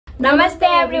Namaste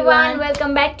everyone,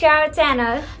 welcome back to our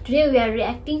channel. Today we are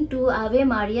reacting to AVE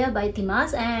MARIA by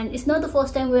Dimash, and it's not the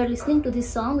first time we are listening to this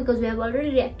song because we have already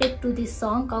reacted to this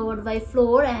song covered by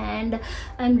Floor, and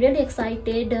I'm really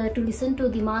excited to listen to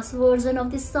Dimash's version of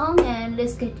this song, and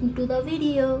let's get into the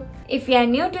video. If you are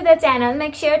new to the channel,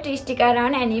 make sure to stick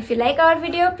around, and if you like our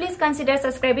video, please consider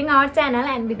subscribing our channel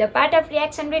and be the part of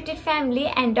Reaction Rated family,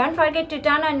 and don't forget to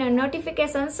turn on your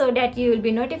notifications so that you will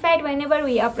be notified whenever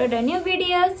we upload a new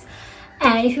videos.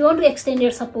 And if you want to extend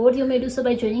your support, you may do so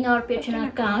by joining our Patreon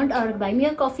account or Buy Me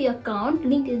a Coffee account.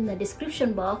 Link is in the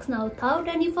description box. Now without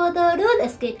any further ado,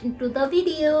 let's get into the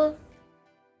video.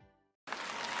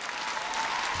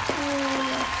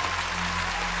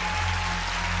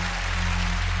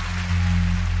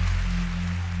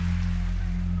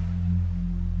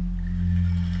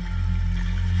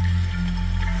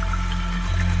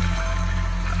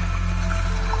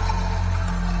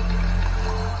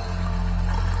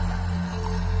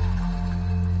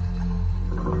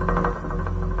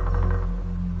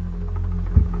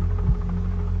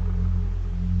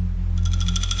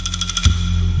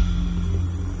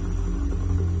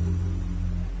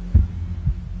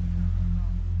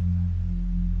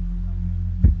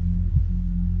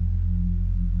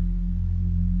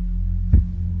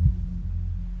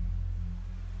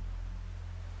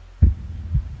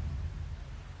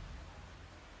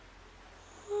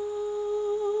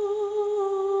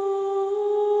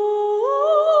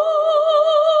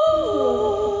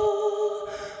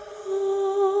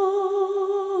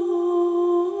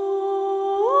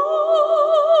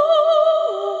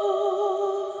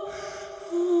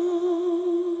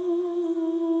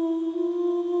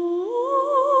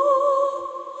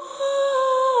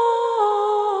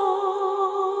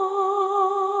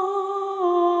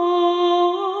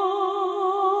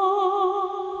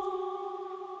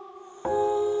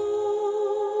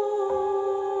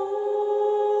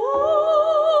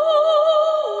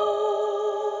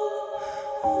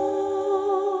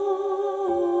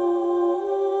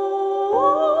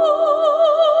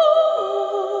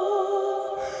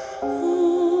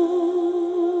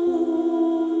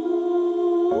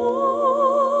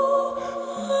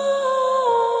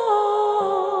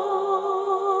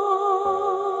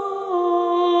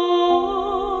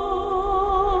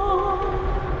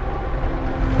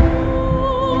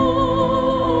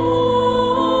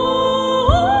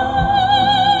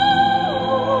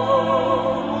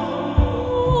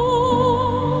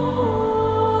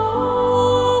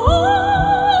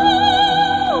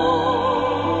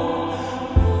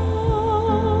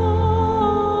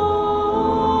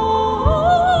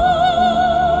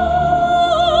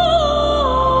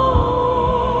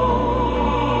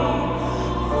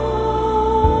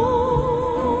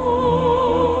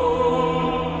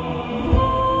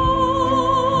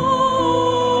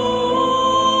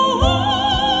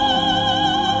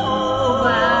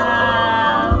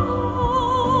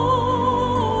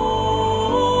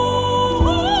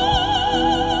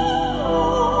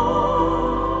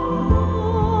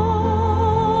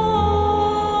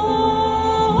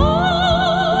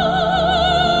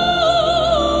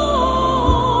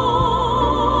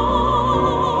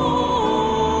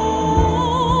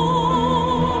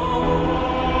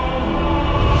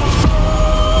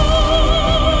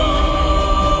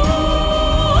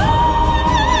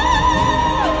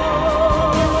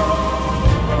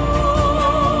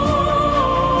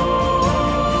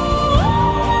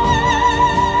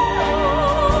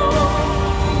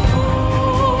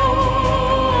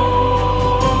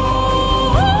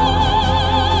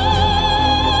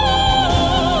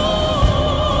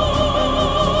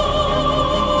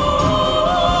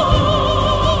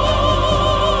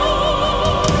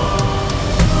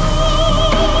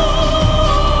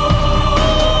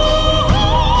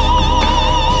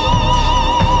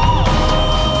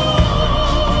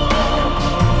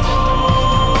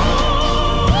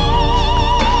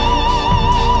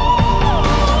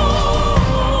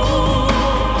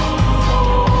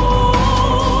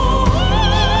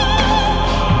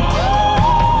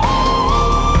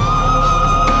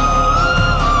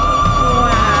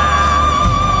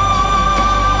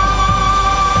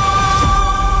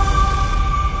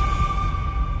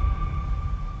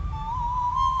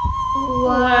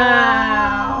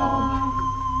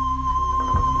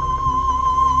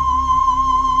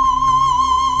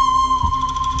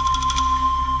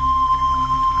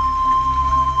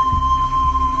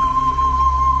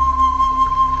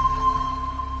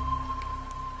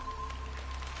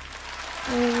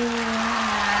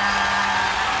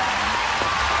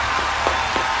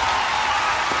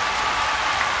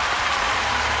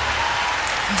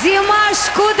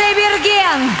 Dimash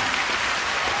Qudaibergen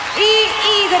и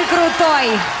Игорь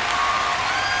Крутой.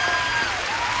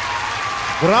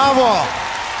 Браво!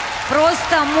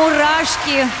 Просто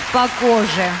мурашки по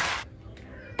коже.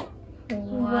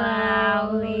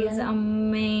 Wow, he's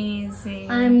amazing.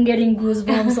 I'm getting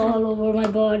goosebumps all over my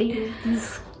body.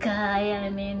 This guy, I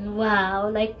mean, wow.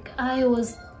 Like, I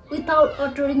was, without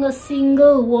uttering a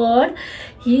single word,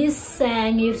 he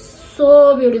sang it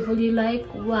so beautifully. Like,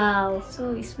 wow.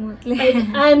 So smoothly. Like,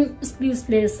 I'm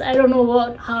speechless. I don't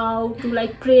know how to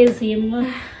like praise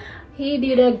him. He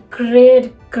did a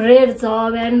great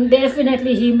job, and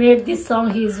definitely he made this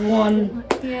song his one.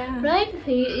 Yeah. Right?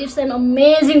 It's an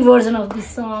amazing version of this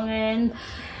song, and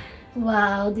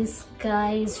wow, this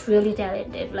guy is really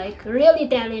talented, like really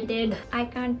talented. I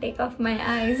can't take off my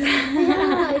eyes.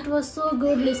 Yeah, it was so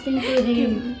good listening to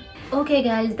him. Okay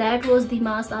guys, that was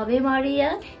Dimash Ave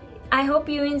Maria. I hope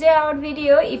you enjoy our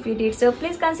video. If you did so,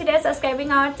 please consider subscribing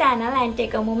our channel and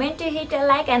take a moment to hit a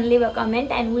like and leave a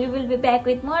comment, and we will be back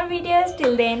with more videos.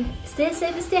 Till then, Stay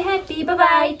safe, stay happy. bye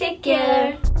bye, take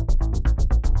care.